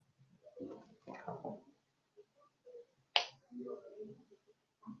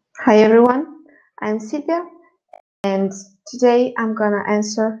Hi everyone, I'm Silvia and today I'm gonna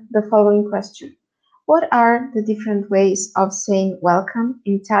answer the following question. What are the different ways of saying welcome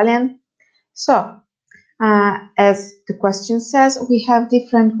in Italian? So, as the question says, we have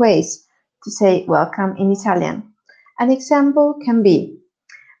different ways to say welcome in Italian. An example can be,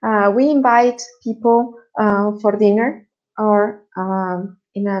 we invite people for dinner or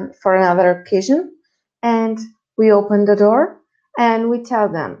for another occasion, and we open the door and we tell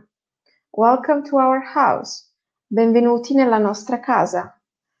them, welcome to our house. Benvenuti nella nostra casa.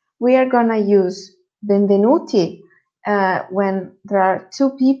 We are gonna use benvenuti when there are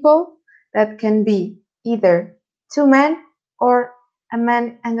two people. That can be either two men or a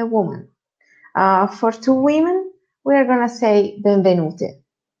man and a woman. For two women, we are gonna say benvenute.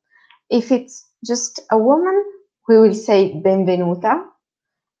 If it's just a woman, we will say benvenuta.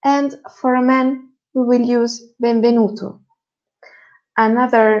 And for a man, we will use benvenuto.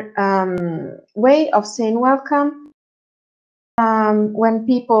 Another way of saying welcome, when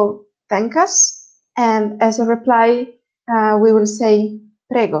people thank us, and as a reply, we will say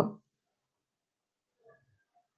Prego.